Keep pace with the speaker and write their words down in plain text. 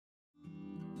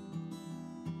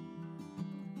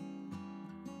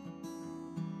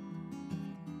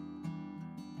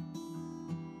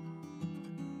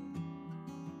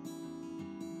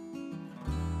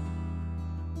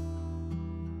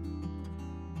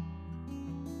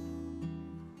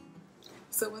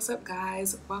So what's up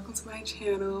guys, welcome to my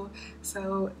channel.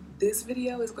 So this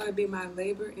video is going to be my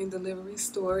labor and delivery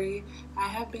story. I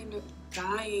have been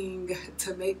dying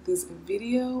to make this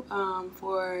video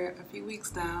for a few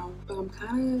weeks now, but I'm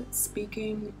kind of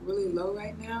speaking really low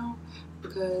right now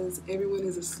because everyone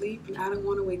is asleep and I don't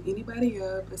want to wake anybody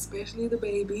up, especially the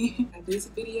baby. This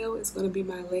video is going to be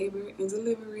my labor and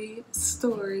delivery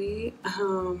story.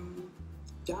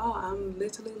 Y'all, I'm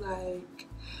literally like,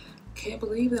 can't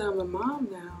believe that I'm a mom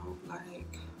now.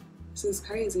 Like, this is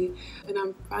crazy. And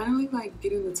I'm finally like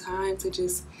getting the time to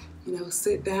just,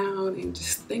 sit down and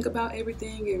just think about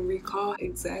everything and recall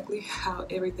exactly how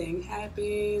everything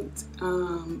happened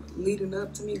leading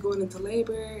up to me going into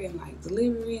labor and like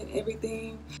delivery and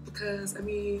everything. Because I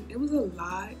mean, it was a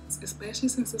lot, especially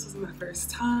since this was my first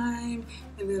time.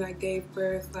 And then I gave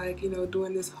birth like,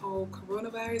 during this whole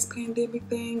coronavirus pandemic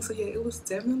thing. So yeah, it was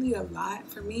definitely a lot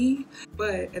for me.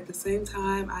 But at the same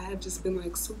time, I have just been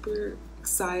like super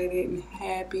excited and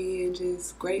happy and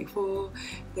just grateful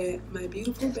that my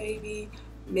beautiful baby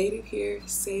made it here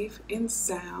safe and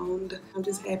sound. I'm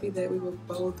just happy that we were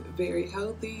both very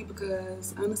healthy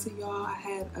because honestly y'all, I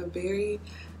had a very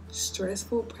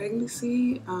stressful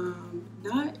pregnancy,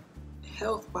 not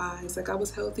health-wise. Like I was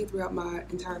healthy throughout my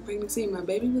entire pregnancy, my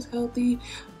baby was healthy,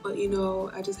 but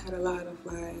I just had a lot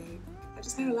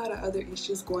of other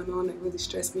issues going on that really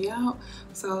stressed me out.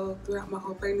 So throughout my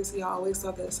whole pregnancy, I always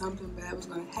thought that something bad was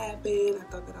going to happen. I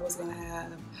thought that I was going to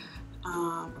have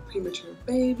a premature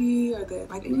baby, or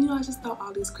that I just thought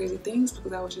all these crazy things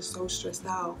because I was just so stressed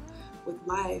out with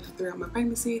life throughout my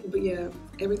pregnancy. But yeah,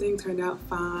 everything turned out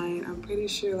fine. I'm pretty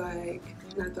sure like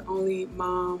I'm not the only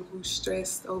mom who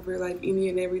stressed over like any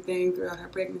and everything throughout her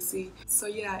pregnancy. So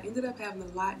yeah, I ended up having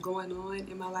a lot going on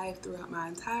in my life throughout my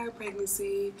entire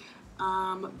pregnancy.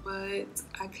 But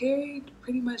I carried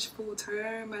pretty much full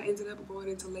term. I ended up going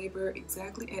into labor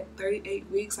exactly at 38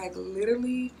 weeks. Like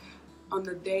literally on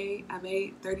the day I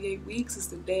made 38 weeks is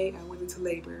the day I went into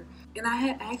labor. And I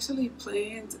had actually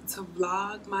planned to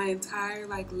vlog my entire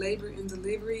like labor and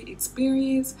delivery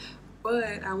experience,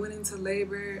 but I went into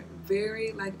labor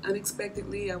very like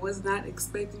unexpectedly. I was not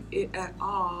expecting it at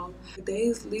all. The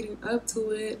days leading up to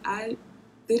it, I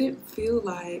didn't feel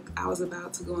like I was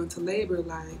about to go into labor.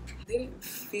 Like, didn't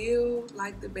feel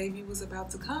like the baby was about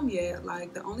to come yet.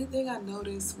 Like, the only thing I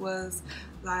noticed was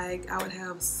like I would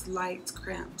have slight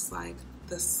cramps, like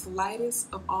the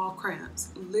slightest of all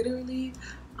cramps. Literally,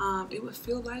 it would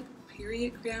feel like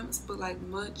period cramps, but like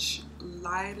much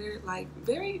lighter, like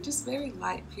very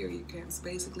light period cramps.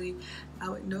 Basically, I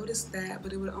would notice that,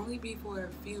 but it would only be for a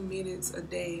few minutes a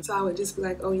day. So I would just be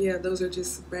like, oh yeah, those are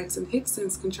just Braxton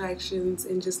Hickson's contractions,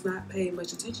 and just not pay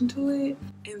much attention to it.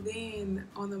 And then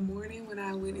on the morning when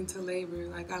I went into labor,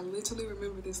 like I literally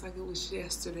remember this like it was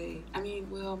yesterday. I mean,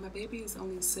 well, my baby is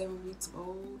only 7 weeks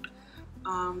old.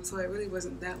 So it really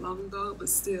wasn't that long ago, but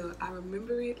still, I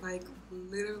remember it like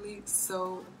literally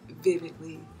so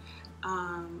vividly.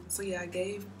 So yeah, I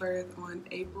gave birth on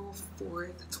April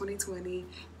 4th, 2020,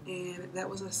 and that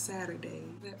was a Saturday.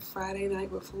 That Friday night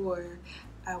before,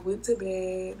 I went to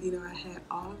bed. I had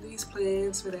all these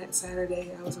plans for that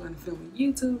Saturday. I was going to film a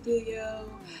YouTube video.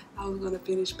 I was going to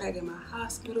finish packing my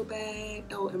hospital bag.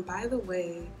 Oh, and by the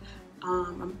way,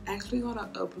 I'm actually going to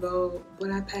upload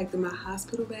what I packed in my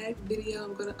hospital bag video.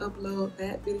 I'm going to upload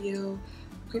that video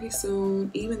pretty soon.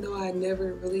 Even though I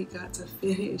never really got to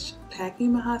finish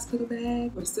packing my hospital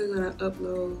bag, I'm still going to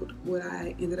upload what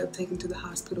I ended up taking to the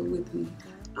hospital with me.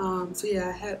 So yeah,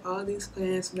 I had all these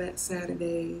plans for that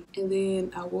Saturday, and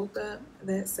then I woke up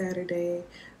that Saturday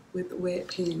with wet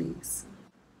panties.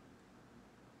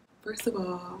 First of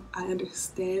all, I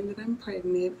understand that I'm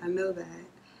pregnant. I know that.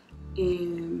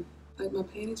 And like my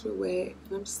panties were wet,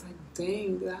 and I'm just like,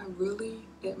 dang, did I really,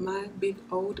 at my big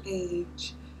old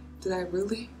age, did I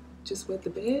really just wet the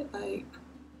bed? Like,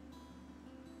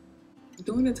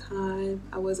 during the time,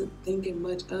 I wasn't thinking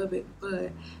much of it,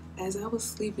 but as I was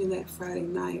sleeping that Friday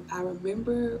night, I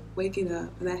remember waking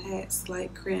up and I had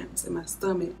slight cramps in my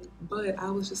stomach, but I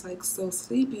was just like so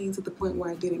sleepy to the point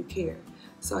where I didn't care.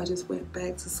 So I just went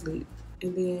back to sleep.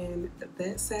 And then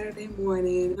that Saturday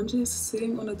morning, I'm just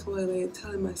sitting on the toilet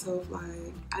telling myself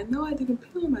like, I know I didn't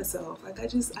pee on myself. Like I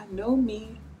know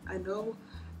me,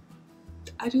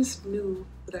 I just knew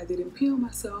that I didn't pee on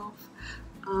myself.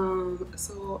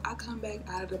 So I come back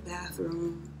out of the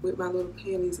bathroom with my little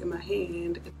panties in my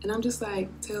hand, and I'm just like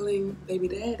telling baby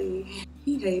daddy.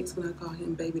 He hates when I call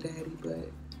him baby daddy, but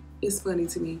it's funny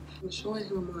to me. I'm showing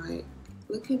him, I'm like,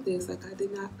 look at this, like I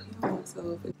did not pee on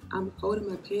myself. And I'm holding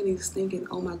my panties thinking,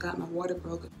 oh my God, my water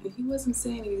broke. And he wasn't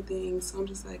saying anything, so I'm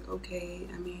just like, okay,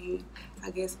 I mean,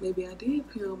 I guess maybe I did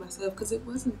pee on myself because it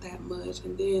wasn't that much.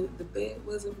 And then the bed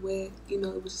wasn't wet, you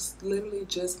know, it was literally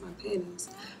just my panties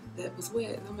that was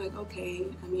wet. And I'm like, okay,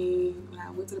 I mean, when I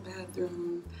went to the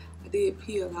bathroom, I did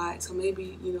pee a lot, so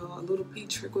maybe, you know, a little pee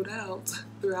trickled out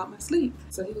throughout my sleep.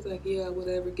 So he was like, yeah,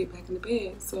 whatever, get back in the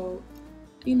bed. So,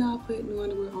 you know, I put new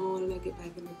underwear on and I get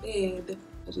back in the bed.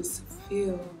 I just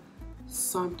feel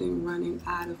something running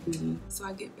out of me. So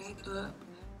I get back up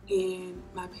and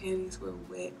my panties were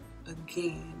wet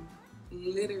again,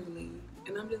 literally.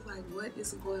 And I'm just like, what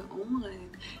is going on?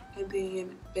 And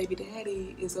then baby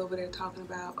daddy is over there talking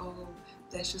about, oh,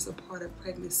 that's just a part of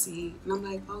pregnancy. And I'm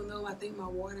like, oh no, I think my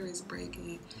water is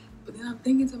breaking. But then I'm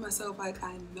thinking to myself, like,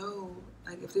 I know,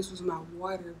 like if this was my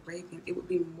water breaking, it would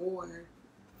be more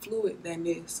fluid than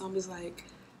this. So I'm just like,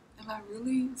 am I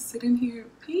really sitting here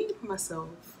peeing for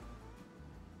myself?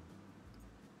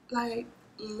 Like,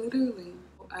 literally.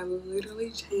 I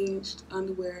literally changed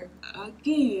underwear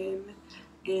again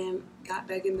and got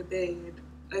back in the bed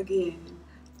again.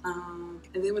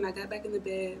 And then when I got back in the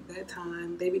bed that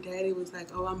time, baby daddy was like,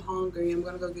 oh, I'm hungry, I'm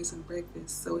gonna go get some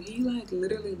breakfast. So he like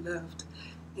literally left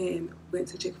and went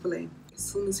to Chick-fil-A. As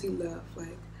soon as he left,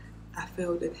 like I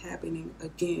felt it happening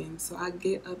again. So I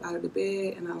get up out of the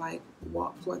bed and I like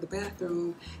walk toward the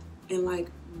bathroom, and like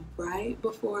right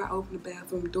before I open the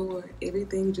bathroom door,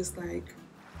 everything just like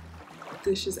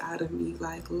gushes out of me,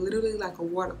 like literally like a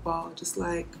waterfall, just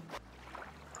like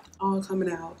all coming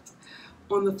out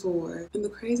on the floor. And the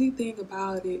crazy thing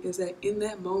about it is that in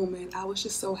that moment, I was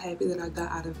just so happy that I got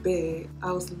out of bed.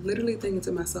 I was literally thinking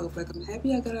to myself, like, I'm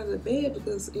happy I got out of the bed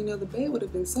because, you know, the bed would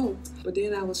have been soaked. But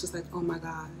then I was just like, oh my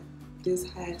God, this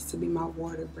has to be my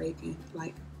water breaking.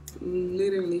 Like,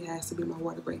 literally has to be my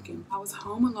water breaking. I was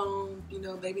home alone, you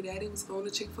know, baby daddy was going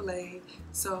to Chick-fil-A.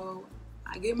 So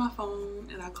I get my phone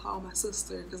and I call my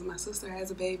sister because my sister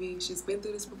has a baby. She's been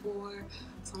through this before.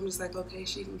 So I'm just like, okay,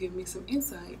 she can give me some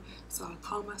insight. So I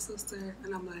call my sister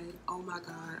and I'm like, oh my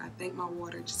God, I think my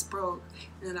water just broke.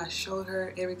 And then I showed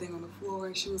her everything on the floor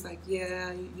and she was like,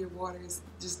 yeah, your water is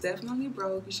just definitely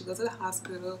broke. You should go to the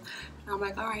hospital. And I'm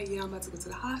like, all right, yeah, I'm about to go to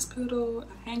the hospital.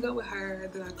 I hang up with her.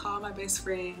 Then I call my best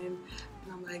friend.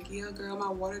 And I'm like, yeah, girl, my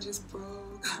water just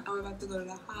broke. I'm about to go to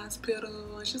the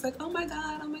hospital. And she's like, oh my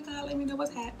God, let me know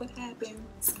what happened.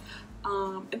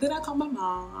 And then I called my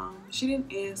mom. She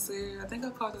didn't answer. I think I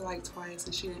called her like twice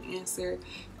and she didn't answer.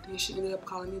 Then she ended up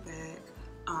calling me back.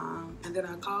 And then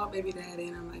I called baby daddy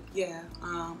and I'm like, yeah,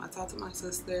 I talked to my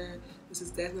sister. This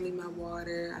is definitely my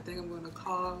water. I think I'm going to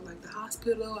call like the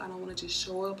hospital. I don't want to just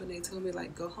show up and they tell me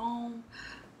like go home.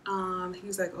 He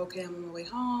was like, okay, I'm on my way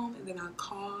home. And then I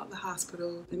called the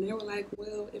hospital and they were like,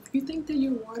 well, if you think that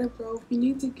your water broke, you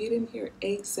need to get in here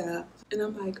ASAP. And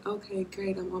I'm like, okay,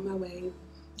 great, I'm on my way.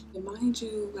 And mind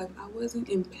you, like I wasn't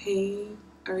in pain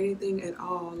or anything at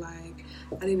all. Like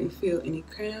I didn't feel any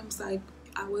cramps. Like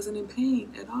I wasn't in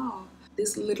pain at all.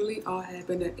 This literally all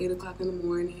happened at 8 o'clock in the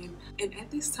morning. And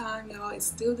at this time, y'all, it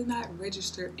still did not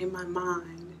register in my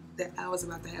mind that I was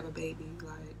about to have a baby.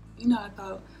 Like, you know, I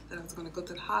thought that I was going to go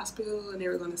to the hospital and they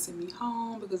were going to send me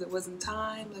home because it wasn't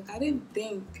time. Like, I didn't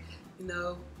think, you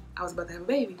know, I was about to have a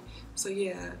baby. So,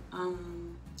 yeah,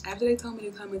 after they told me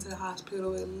to come into the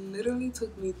hospital, it literally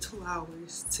took me 2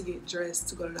 hours to get dressed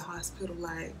to go to the hospital.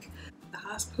 Like, the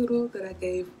hospital that I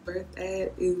gave birth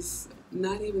at is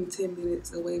not even 10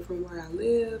 minutes away from where I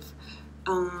live.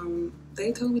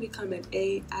 They told me to come at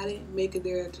 8. I didn't make it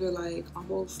there until like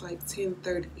almost like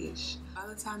 10:30-ish. By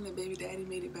the time that baby daddy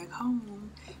made it back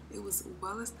home, it was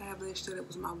well established that it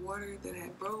was my water that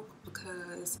had broke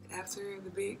because after the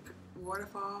big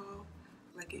waterfall,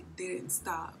 like it didn't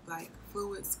stop. Like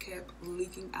fluids kept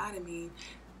leaking out of me.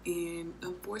 And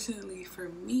unfortunately for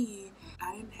me,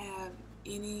 I didn't have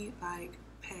any like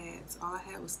pads. All I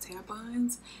had was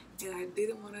tampons, and I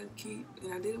didn't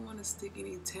want to stick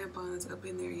any tampons up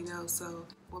in there, you know. So,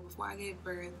 well, before I gave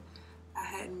birth, I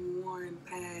hadn't worn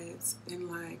pads in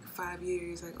like 5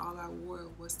 years. Like all I wore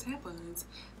was tampons,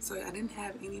 so I didn't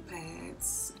have any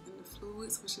pads, and the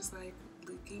fluids was just like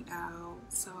leaking out.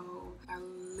 So I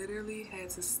literally had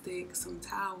to stick some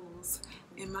towels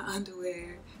in my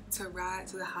underwear to ride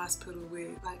to the hospital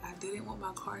with. Like I didn't want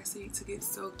my car seat to get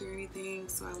soaked or anything,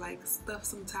 so I like stuffed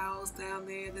some towels down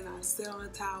there. Then I sat on a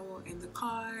towel in the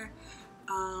car.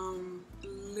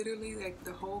 Literally like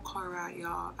the whole car ride,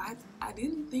 y'all. I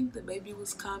didn't think the baby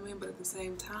was coming, but at the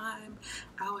same time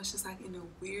I was just like in a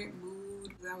weird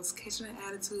mood I was catching an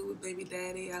attitude with baby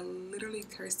daddy. I literally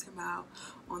cursed him out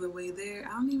on the way there.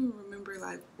 I don't even remember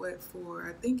like what for.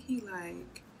 I think he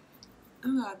like, I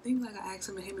don't know, I think like I asked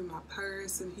him to hand me my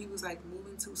purse and he was like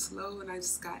moving too slow and I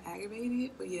just got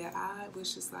aggravated. But yeah, I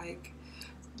was just like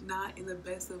not in the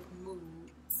best of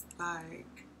moods.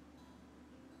 Like,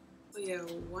 so yeah,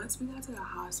 once we got to the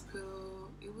hospital,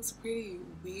 it was pretty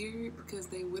weird because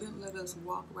they wouldn't let us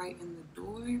walk right in the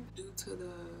door due to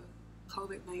the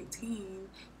COVID-19.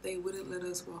 They wouldn't let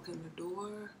us walk in the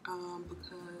door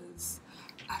because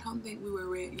I don't think we were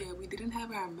ready. Yeah, we didn't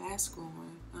have our mask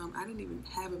on. I didn't even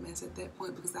have a mask at that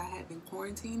point because I had been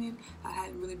quarantining. I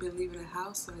hadn't really been leaving the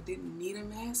house, so I didn't need a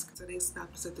mask. So they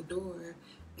stopped us at the door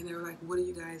and they were like, "What are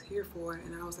you guys here for?"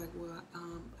 And I was like, "Well,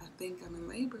 I think I'm in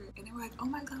labor." And they were like, oh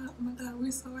my God,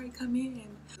 we're sorry, come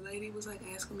in." The lady was like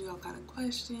asking me all kind of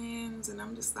questions and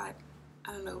I'm just like,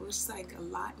 I don't know, it was just like a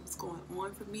lot was going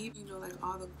on for me. You know, like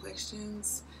all the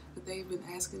questions that they've been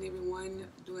asking everyone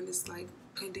during this like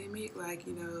pandemic, like,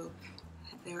 you know,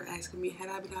 they were asking me, had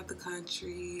I been out the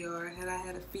country or had I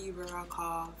had a fever or a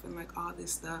cough and like all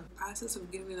this stuff. The process of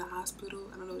getting in the hospital,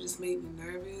 I don't know, it just made me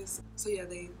nervous. So yeah,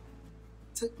 they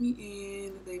took me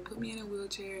in, they put me in a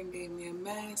wheelchair and gave me a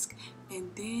mask,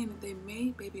 and then they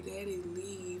made baby daddy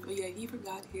leave. Oh yeah, he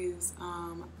forgot his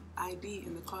ID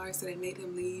in the car, so they made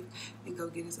him leave and go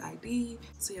get his ID.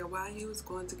 So yeah, while he was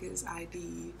going to get his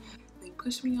ID, they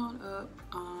pushed me on up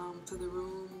to the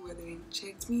room where they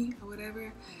checked me or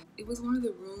whatever. It was one of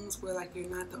the rooms where like you're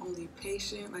not the only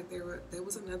patient. Like there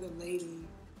was another lady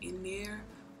in there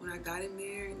when I got in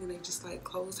there, and then they just like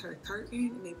closed her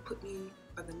curtain and they put me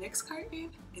by the next curtain.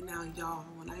 And now y'all,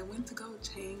 when I went to go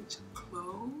change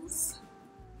clothes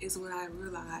is when I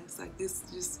realized like this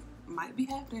just might be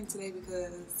happening today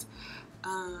because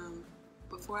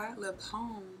before I left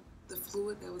home, the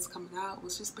fluid that was coming out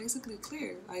was just basically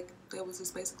clear. Like that was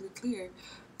just basically clear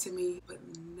to me. But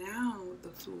now the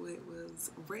fluid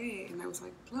was red and there was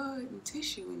like blood and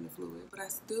tissue in the fluid. But I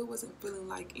still wasn't feeling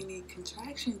like any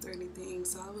contractions or anything.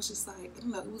 So I was just like, I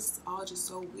don't know, it was all just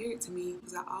so weird to me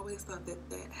because I always thought that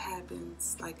that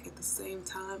happens like at the same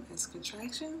time as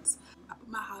contractions. I put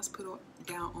my hospital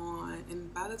gown on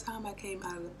and by the time I came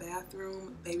out of the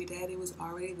bathroom, baby daddy was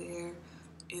already there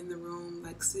in the room,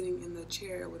 like sitting in the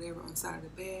chair or whatever on the side of the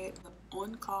bed. The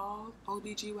on-call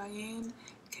OBGYN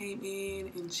came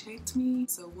in and checked me.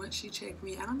 So once she checked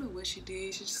me, I don't know what she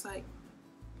did. She just like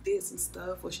did some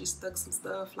stuff or she stuck some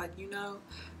stuff, like, you know,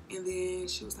 and then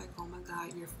she was like, oh my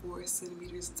God, you're 4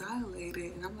 centimeters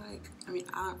dilated. And I'm like, I mean,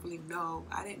 I don't really know.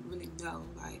 I didn't really know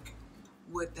like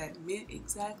what that meant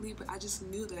exactly, but I just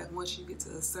knew that once you get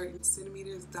to a certain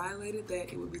centimeters dilated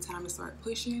that it would be time to start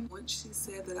pushing. Once she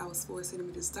said that I was 4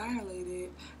 centimeters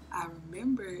dilated, I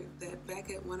remembered that back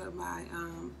at one of my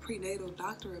prenatal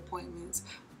doctor appointments,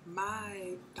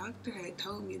 my doctor had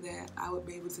told me that I would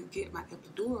be able to get my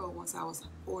epidural once I was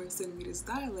 4 centimeters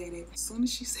dilated. As soon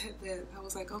as she said that, I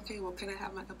was like, okay, well, can I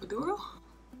have my epidural?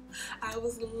 I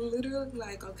was literally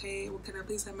like, okay, well, can I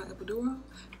please have my epidural?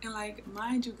 And like,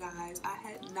 mind you guys, I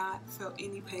had not felt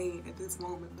any pain at this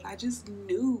moment, but I just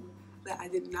knew that I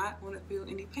did not want to feel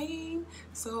any pain.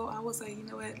 So I was like, you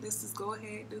know what, let's just go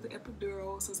ahead and do the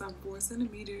epidural since I'm 4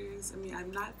 centimeters. I mean,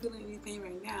 I'm not feeling any pain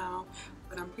right now,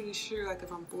 but I'm pretty sure like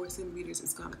if I'm 4 centimeters,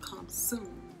 it's gonna come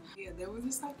soon. Yeah, they were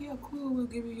just like, yeah, cool, we'll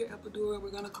give you your epidural.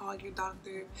 We're gonna call your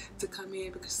doctor to come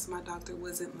in because my doctor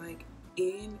wasn't like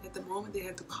in at the moment. They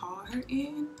had to call her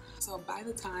in. So by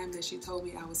the time that she told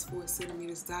me I was 4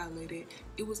 centimeters dilated,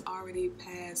 it was already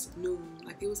past noon.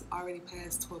 Like it was already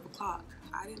past 12 o'clock.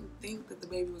 I didn't think that the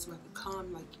baby was about to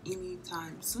come like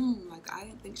anytime soon. Like I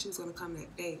didn't think she was gonna come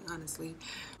that day, honestly.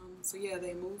 So yeah,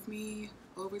 they moved me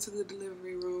over to the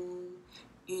delivery room,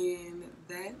 and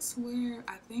that's where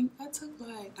I think I took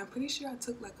like, I'm pretty sure I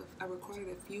took like I recorded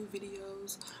a few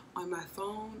videos on my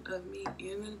phone of me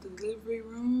in the delivery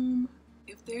room.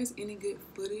 If there's any good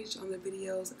footage on the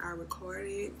videos I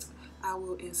recorded, I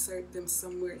will insert them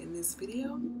somewhere in this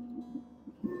video.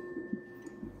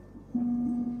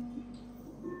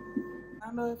 I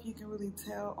don't know if you can really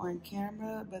tell on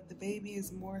camera, but the baby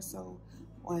is more so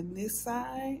on this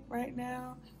side right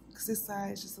now because this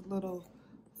side is just a little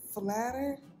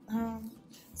flatter.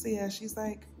 So yeah, she's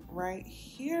like right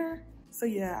here. So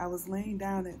yeah, I was laying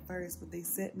down at first, but they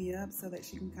set me up so that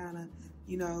she can kind of,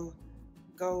 you know,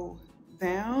 go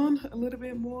down a little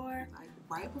bit more. Like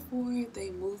right before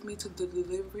they moved me to the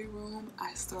delivery room,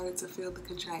 I started to feel the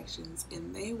contractions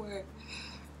and they were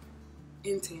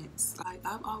intense. Like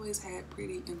I've always had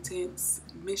pretty intense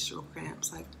menstrual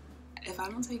cramps. Like if I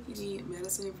don't take any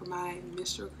medicine for my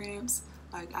menstrual cramps,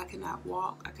 Like, I cannot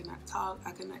walk, I cannot talk,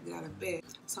 I cannot get out of bed.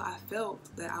 So I felt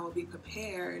that I would be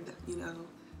prepared, you know,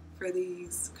 for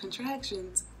these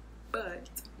contractions, but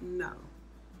no,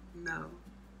 no,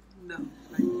 no.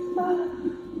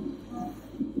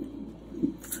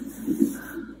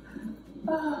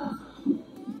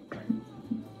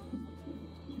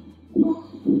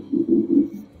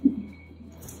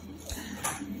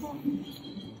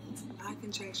 My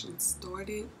contractions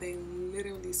started, they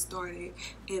literally started,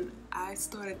 and I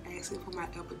started asking for my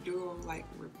epidural like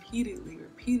repeatedly,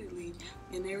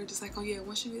 and they were just like, oh yeah,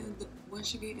 once you get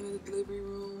in the delivery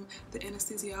room, the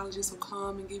anesthesiologist will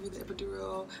come and give you the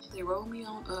epidural. They rolled me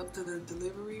on up to the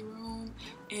delivery room,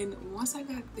 and once I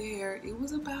got there, it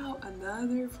was about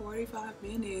another 45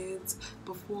 minutes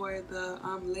before the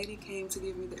lady came to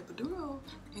give me the epidural,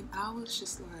 and I was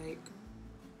just like,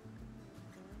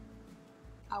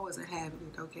 I wasn't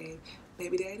having it, okay?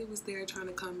 Baby daddy was there trying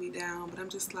to calm me down, but I'm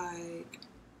just like,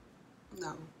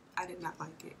 no, I did not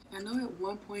like it. I know at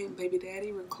one point baby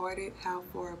daddy recorded how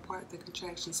far apart the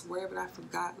contractions were, but I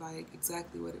forgot like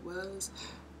exactly what it was.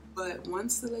 But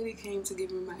once the lady came to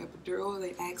give me my epidural,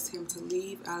 they asked him to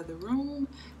leave out of the room,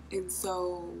 and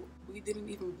so we didn't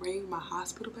even bring my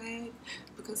hospital bag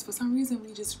because for some reason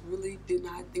we just really did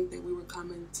not think that we were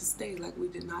coming to stay. Like, we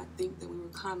did not think that we were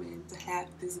coming to have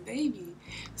this baby.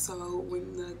 So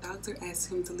when the doctor asked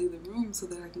him to leave the room so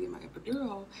that I can get my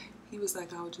epidural, he was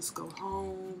like, I would just go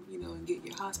home, you know, and get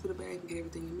your hospital bag and get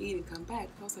everything you need and come back.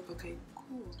 I was like, okay,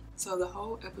 cool. So the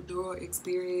whole epidural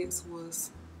experience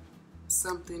was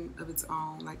something of its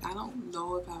own. Like, I don't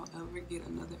know if I'll ever get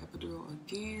another epidural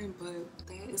again, but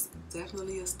that is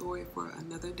definitely a story for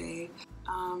another day.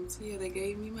 So yeah, they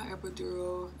gave me my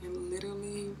epidural, and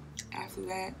literally after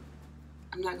that,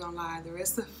 I'm not gonna lie, the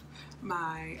rest of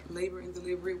my labor and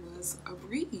delivery was a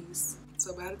breeze.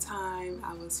 So by the time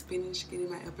I was finished getting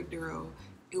my epidural,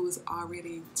 it was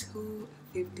already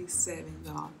 2:57,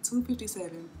 y'all.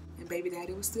 2:57. And baby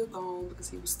daddy was still gone because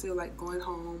he was still like going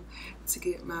home to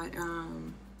get my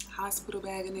hospital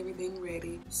bag and everything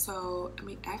ready. So I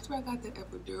mean, after I got the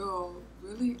epidural,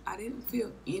 really I didn't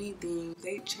feel anything.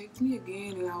 They checked me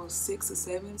again and I was 6 or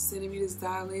 7 centimeters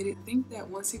dilated. I think that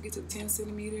once you get to 10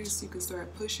 centimeters you can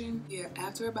start pushing. Yeah,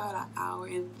 after about an hour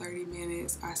and 30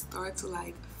 minutes I start to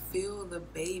like feel the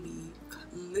baby,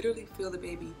 literally feel the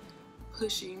baby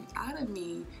pushing out of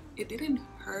me. It didn't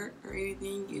hurt or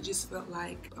anything, it just felt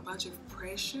like a bunch of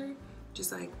pressure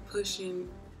just like pushing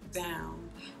down.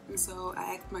 And so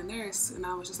I asked my nurse and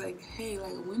I was just like, hey,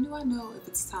 like, when do I know if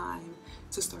it's time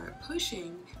to start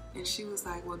pushing? And she was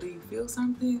like, well, do you feel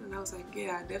something? And I was like,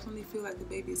 yeah, I definitely feel like the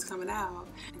baby is coming out.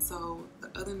 And so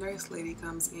the other nurse lady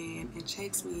comes in and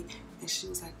checks me, and she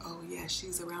was like, oh yeah,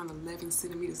 she's around 11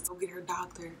 centimeters, go get her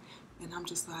doctor. And I'm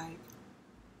just like,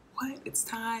 what? It's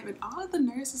time. And all of the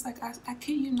nurses, like, I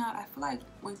kid you not, I feel like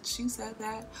when she said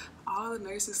that, all the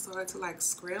nurses started to like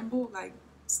scramble, like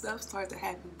stuff started to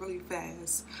happen really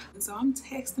fast. And so I'm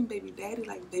texting baby daddy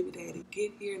like, baby daddy,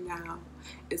 get here now,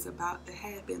 it's about to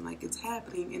happen, like it's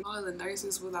happening. And all of the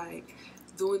nurses were like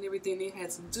doing everything they had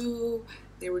to do.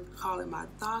 They were calling my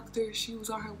doctor, she was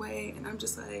on her way, and I'm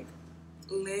just like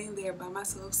laying there by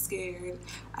myself scared.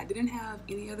 I didn't have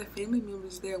any other family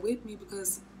members there with me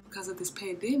because of this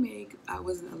pandemic. I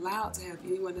wasn't allowed to have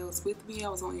anyone else with me. I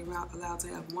was only allowed to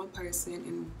have one person,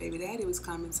 and baby daddy was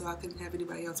coming, so I couldn't have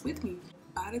anybody else with me.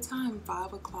 By the time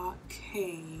 5 o'clock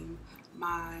came,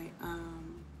 my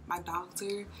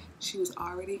doctor, she was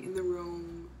already in the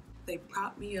room. They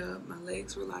propped me up. My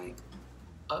legs were like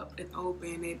up and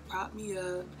open. They propped me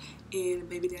up, and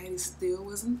baby daddy still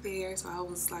wasn't there, so I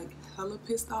was like hella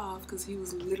pissed off because he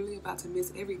was literally about to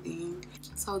miss everything.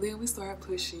 So then we started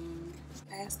pushing.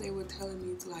 As they were telling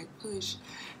me to like push,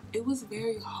 it was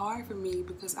very hard for me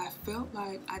because I felt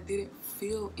like I didn't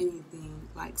feel anything.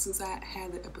 Like, since I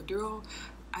had the epidural,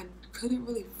 I couldn't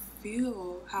really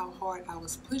feel how hard I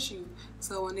was pushing.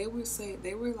 So when they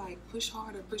were like, push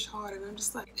harder, and I'm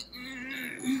just like,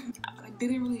 I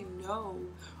didn't really know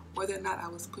whether or not I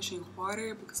was pushing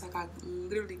harder because like I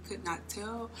literally could not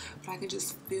tell, but I could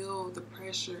just feel the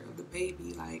pressure of the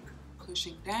baby like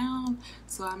pushing down.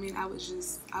 So I mean, I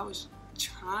was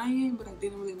trying, but I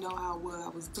didn't really know how well I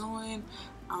was doing.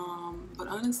 But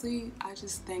honestly, I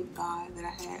just thank God that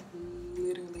I had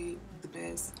literally the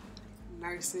best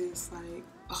nurses. Like,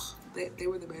 they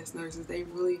were the best nurses. They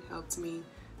really helped me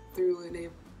through it. They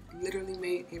literally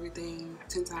made everything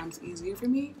 10 times easier for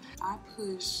me. I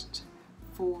pushed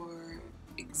for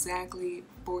exactly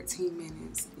 14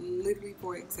 minutes, literally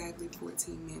for exactly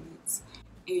 14 minutes.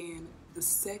 And the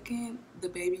second the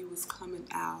baby was coming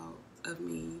out, of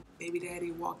me, baby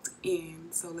daddy walked in.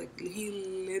 So like he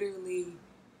literally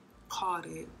caught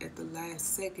it at the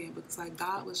last second because like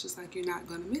God was just like, you're not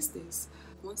gonna miss this.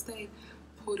 Once they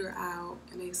pulled her out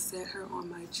and they set her on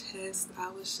my chest, I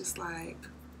was just like,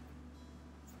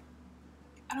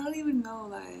 I don't even know,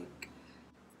 like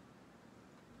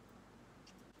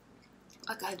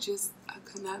I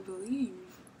could not believe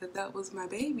that that was my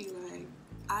baby. Like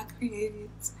I created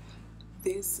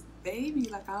this baby.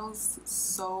 Like I was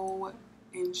so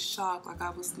in shock. Like I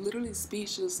was literally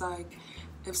speechless. Like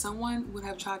if someone would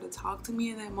have tried to talk to me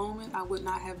in that moment, I would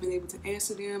not have been able to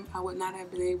answer them. I would not have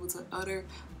been able to utter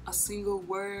a single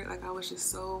word. Like I was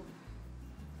so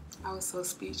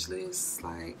speechless,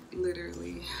 like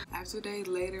literally. After they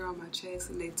laid her on my chest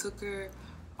and they took her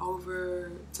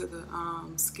over to the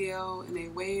scale and they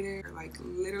weighed her, like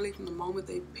literally from the moment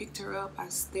they picked her up, I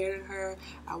stared at her.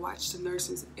 I watched the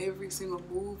nurses every single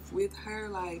move with her.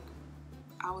 Like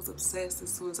I was obsessed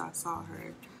as soon as I saw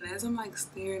her. And as I'm like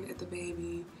staring at the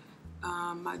baby,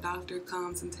 my doctor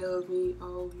comes and tells me,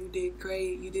 oh, you did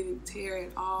great, you didn't tear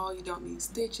at all, you don't need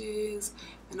stitches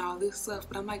and all this stuff.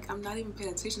 But I'm like, I'm not even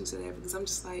paying attention to that because I'm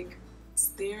just like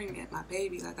staring at my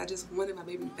baby. Like I just wanted my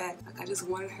baby back. Like I just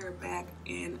wanted her back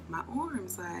in my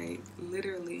arms, like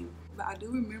literally. But I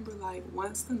do remember like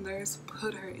once the nurse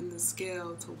put her in the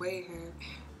scale to weigh her,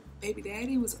 baby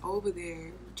daddy was over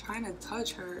there trying to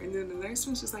touch her, and then the nurse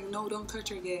was just like, no, don't touch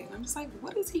her yet. And I'm just like,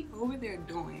 what is he over there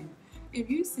doing? If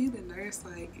you see the nurse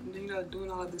like, you know,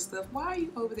 doing all of this stuff, why are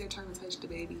you over there trying to touch the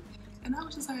baby? And I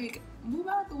was just like, move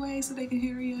out the way so they can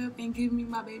hurry up and give me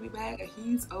my baby back.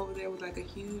 He's over there with like a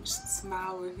huge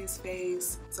smile on his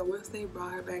face. So once they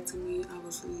brought her back to me, I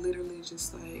was literally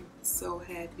just like so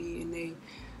happy, and they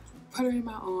put her in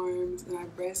my arms and I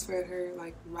breastfed her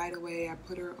like right away. I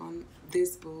put her on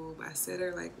this boob. I set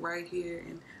her like right here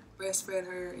and breastfed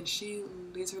her, and she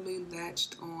literally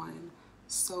latched on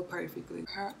so perfectly.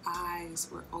 Her eyes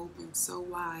were open so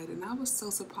wide, and I was so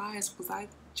surprised because I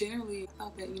generally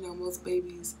thought that, you know, most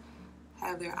babies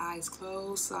have their eyes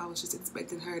closed, so I was just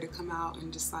expecting her to come out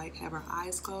and just like have her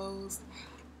eyes closed.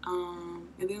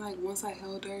 And then like once I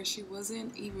held her, she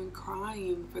wasn't even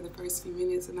crying for the first few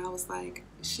minutes, and I was like,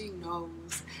 she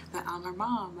knows that I'm her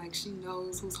mom. Like she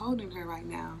knows who's holding her right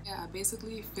now. Yeah, I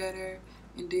basically fed her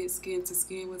and did skin to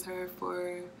skin with her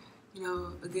for, you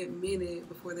know, a good minute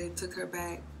before they took her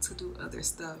back to do other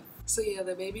stuff. So yeah,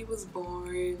 the baby was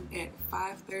born at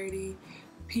 5:30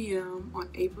 p.m. on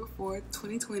April 4th,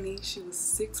 2020. She was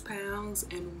 6 pounds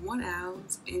and 1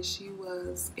 ounce, and she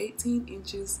was 18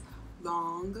 inches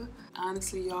long.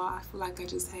 Honestly, y'all, I feel like I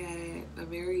just had a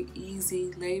very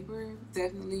easy labor,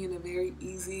 definitely, and a very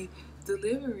easy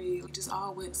delivery. It just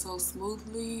all went so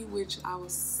smoothly, which I'm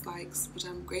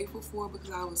grateful for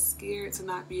because I was scared to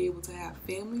not be able to have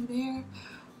family there.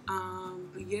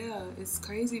 But yeah, it's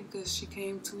crazy because she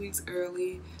came 2 weeks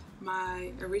early.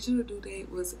 My original due date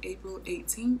was April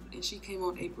 18th and she came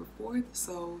on April 4th,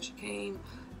 so she came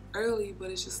early, but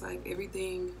it's just like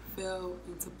everything fell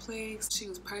into place. She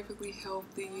was perfectly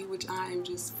healthy, which I am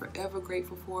just forever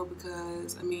grateful for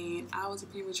because I mean, I was a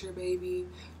premature baby,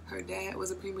 her dad was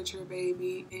a premature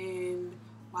baby, and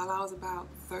while I was about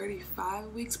 35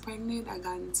 weeks pregnant, I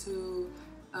got into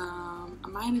a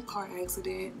minor car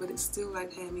accident, but it still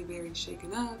like had me very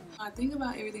shaken up. I think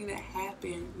about everything that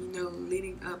happened, you know,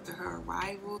 leading up to her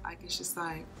arrival. Like it's just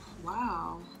like,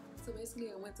 wow. So basically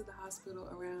I went to the hospital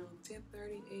around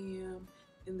 10:30 a.m.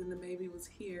 and then the baby was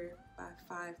here by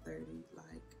 5:30,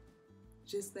 like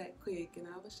just that quick. And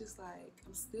I was just like,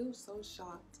 I'm still so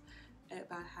shocked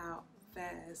by how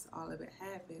fast all of it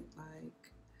happened.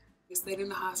 Like we stayed in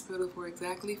the hospital for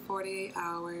exactly 48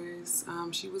 hours.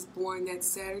 She was born that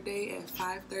Saturday at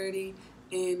 5:30,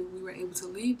 and we were able to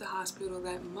leave the hospital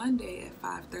that Monday at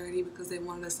 5:30 because they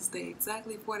wanted us to stay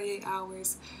exactly 48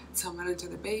 hours to monitor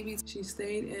the babies. She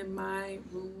stayed in my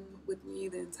room with me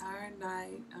the entire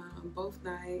night, both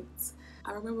nights.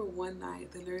 I remember one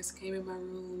night the nurse came in my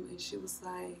room and she was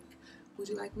like, would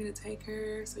you like me to take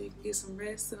her so you can get some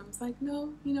rest? And I was like,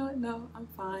 no, you know what, no, I'm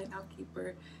fine, I'll keep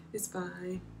her, it's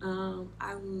fine.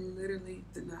 I literally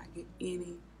did not get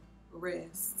any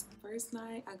rest. First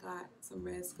night I got some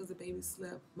rest because the baby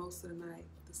slept most of the night.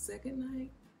 The second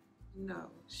night, no,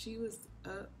 she was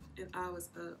up and I was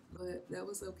up, but that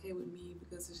was okay with me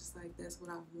because it's just like that's what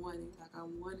I wanted. Like I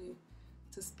wanted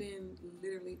to spend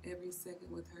literally every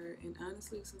second with her, and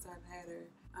honestly since I've had her,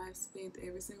 I've spent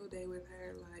every single day with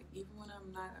her. Like even when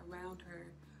I'm not around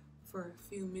her for a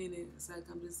few minutes, like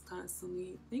I'm just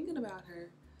constantly thinking about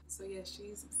her. So yeah,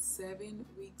 she's 7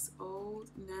 weeks old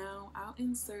now. I'll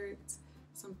insert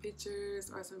some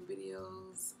pictures or some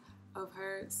videos of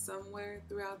her somewhere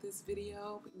throughout this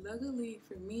video. Luckily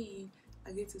for me,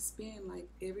 I get to spend like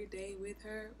every day with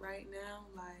her right now.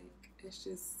 Like, it's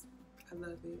just, I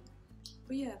love it.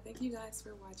 But yeah, thank you guys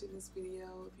for watching this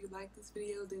video. If you like this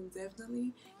video, then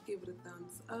definitely give it a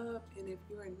thumbs up. And if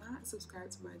you are not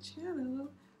subscribed to my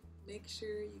channel, make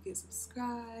sure you get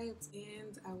subscribed.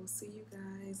 And I will see you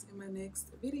guys in my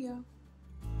next video.